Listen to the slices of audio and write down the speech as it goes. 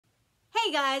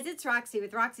Hey guys, it's Roxie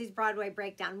with Roxie's Broadway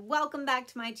Breakdown. Welcome back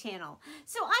to my channel.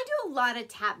 So I do a lot of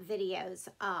tap videos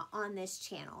on this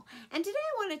channel. And today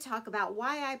I want to talk about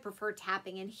why I prefer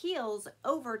tapping in heels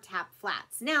over tap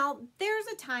flats. Now, there's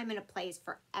a time and a place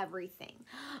for everything.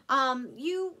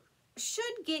 You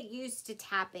should get used to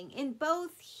tapping in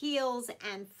both heels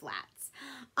and flats.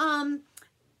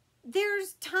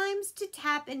 There's times to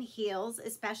tap in heels,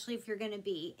 especially if you're going to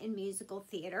be in musical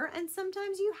theater, and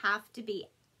sometimes you have to be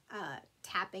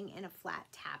tapping in a flat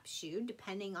tap shoe,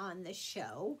 depending on the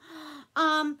show.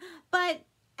 And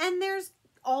there's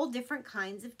all different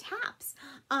kinds of taps.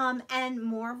 And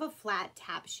more of a flat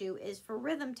tap shoe is for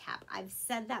rhythm tap. I've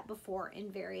said that before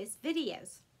in various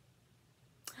videos.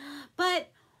 But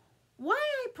why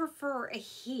I prefer a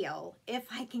heel, if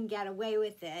I can get away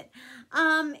with it,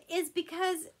 is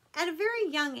because at a very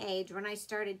young age, when I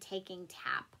started taking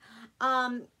tap,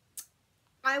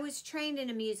 I was trained in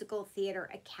a musical theater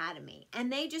academy,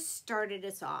 and they just started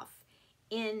us off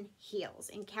in heels,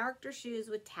 in character shoes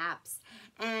with taps.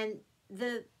 And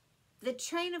the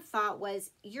train of thought was,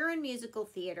 you're in musical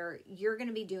theater, you're going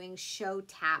to be doing show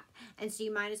tap, and so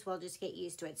you might as well just get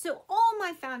used to it. So all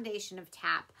my foundation of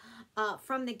tap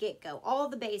from the get-go, all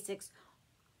the basics,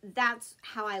 that's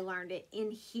how I learned it, in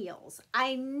heels.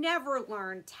 I never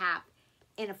learned tap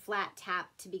in a flat tap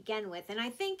to begin with. And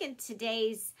I think in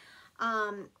today's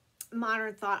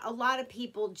modern thought, a lot of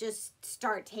people just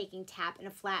start taking tap in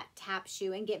a flat tap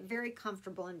shoe and get very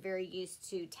comfortable and very used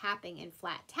to tapping in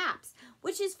flat taps,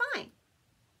 which is fine.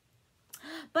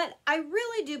 But I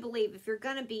really do believe if you're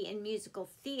going to be in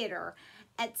musical theater,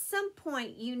 at some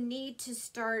point you need to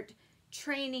start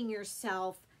training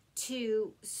yourself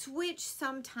to switch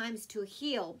sometimes to a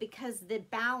heel, because the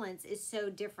balance is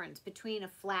so different between a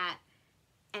flat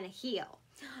and a heel.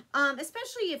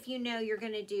 Especially if you know you're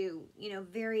going to do,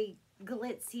 very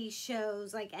glitzy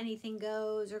shows like Anything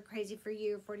Goes or Crazy for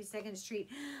You, 42nd Street,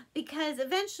 because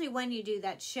eventually when you do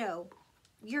that show,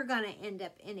 you're going to end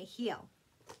up in a heel.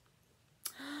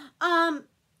 I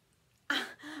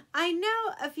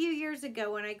know a few years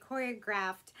ago when I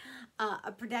choreographed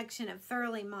a production of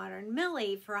Thoroughly Modern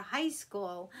Millie for a high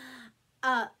school,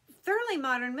 Thoroughly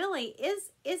Modern Millie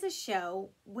is a show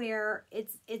where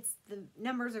it's the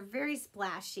numbers are very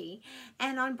splashy,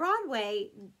 and on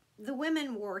Broadway the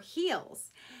women wore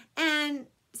heels, and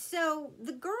so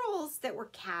the girls that were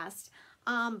cast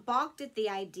balked at the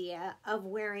idea of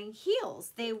wearing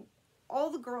heels.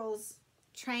 All the girls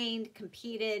trained,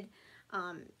 competed,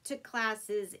 took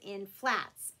classes in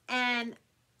flats, and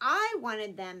I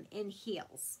wanted them in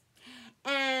heels.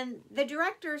 And the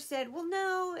director said, well,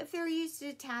 no, if they're used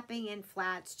to tapping in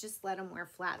flats, just let them wear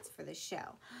flats for the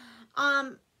show.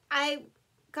 I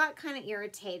got kind of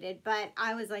irritated, but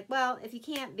I was like, well, if you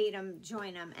can't beat them,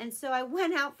 join them. And so I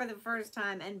went out for the first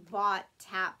time and bought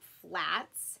tap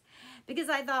flats, because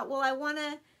I thought, well, I want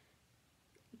to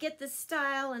get the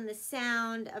style and the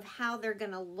sound of how they're going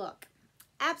to look.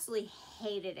 Absolutely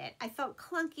hated it. I felt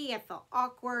clunky. I felt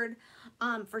awkward.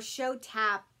 For show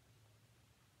tap,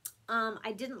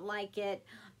 I didn't like it,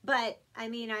 but I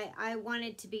mean, I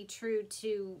wanted to be true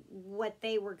to what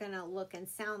they were going to look and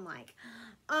sound like.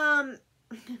 Had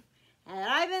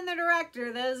I been the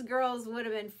director, those girls would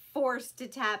have been forced to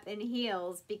tap in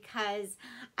heels, because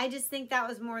I just think that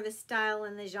was more the style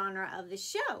and the genre of the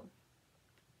show.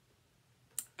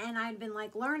 And I'd been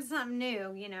like, learn something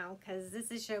new, because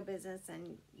this is show business,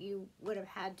 and you would have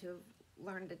had to have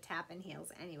learned to tap in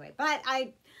heels anyway. But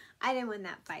I didn't win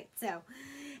that fight. So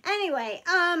anyway,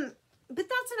 but that's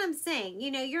what I'm saying.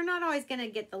 You're not always going to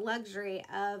get the luxury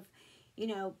of,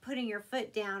 putting your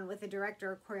foot down with a director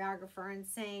or choreographer and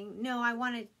saying, no, I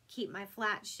want to keep my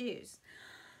flat shoes.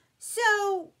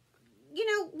 So,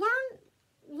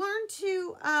 learn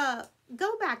to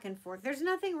go back and forth. There's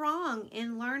nothing wrong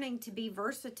in learning to be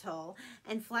versatile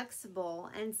and flexible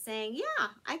and saying, yeah,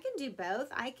 I can do both.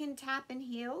 I can tap in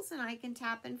heels and I can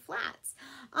tap in flats.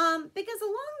 Because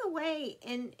along the way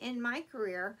in my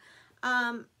career,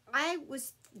 I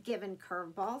was given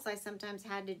curveballs. I sometimes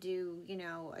had to do,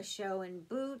 a show in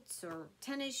boots or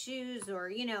tennis shoes, or,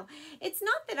 it's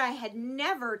not that I had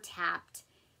never tapped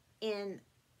in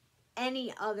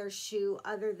any other shoe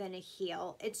other than a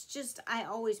heel. It's just I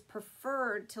always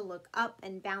preferred to look up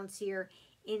and bouncier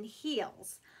in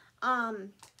heels.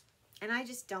 And I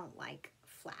just don't like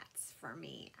flats for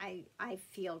me. I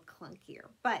feel clunkier,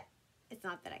 but it's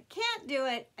not that I can't do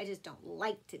it. I just don't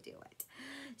like to do it.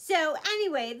 So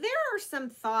anyway, there are some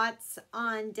thoughts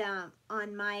on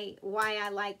why I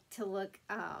like to look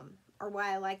or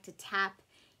why I like to tap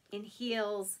in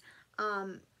heels.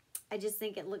 I just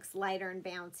think it looks lighter and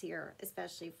bouncier,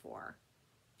 especially for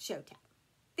show tap.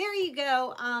 there you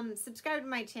go. Subscribe to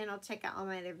my channel. Check out all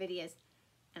my other videos.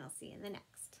 And I'll see you in the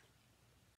next.